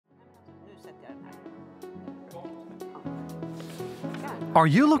Are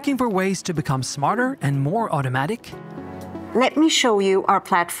you looking for ways to become smarter and more automatic? Let me show you our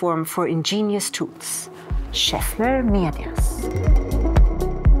platform for ingenious tools, Schaeffler Medias.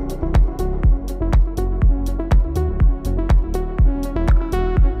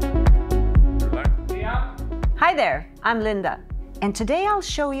 Hi there, I'm Linda, and today I'll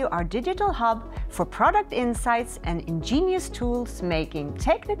show you our digital hub for product insights and ingenious tools making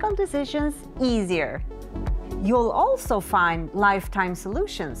technical decisions easier. You'll also find lifetime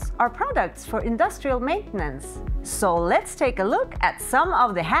solutions, our products for industrial maintenance. So let's take a look at some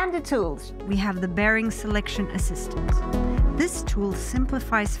of the handy tools. We have the Bearing Selection Assistant. This tool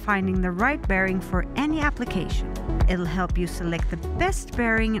simplifies finding the right bearing for any application. It'll help you select the best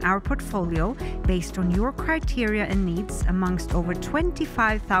bearing in our portfolio based on your criteria and needs amongst over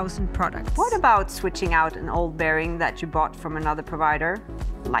 25,000 products. What about switching out an old bearing that you bought from another provider?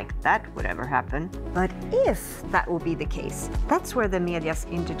 Like that would ever happen. But if that will be the case, that's where the Medias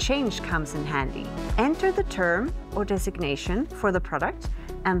interchange comes in handy. Enter the term or designation for the product,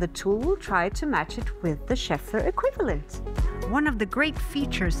 and the tool will try to match it with the Schaeffler equivalent. One of the great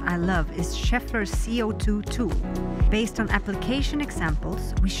features I love is Schaeffler's CO2 tool. Based on application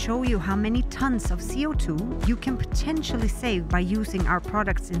examples, we show you how many tons of CO2 you can potentially save by using our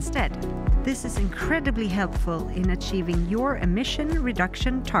products instead. This is incredibly helpful in achieving your emission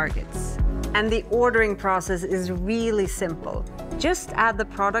reduction targets. And the ordering process is really simple. Just add the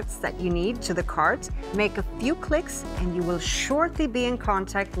products that you need to the cart, make a few clicks, and you will shortly be in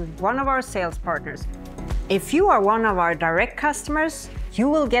contact with one of our sales partners. If you are one of our direct customers, you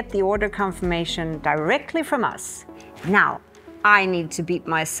will get the order confirmation directly from us. Now, I need to beat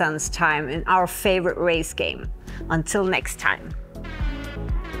my son's time in our favorite race game. Until next time.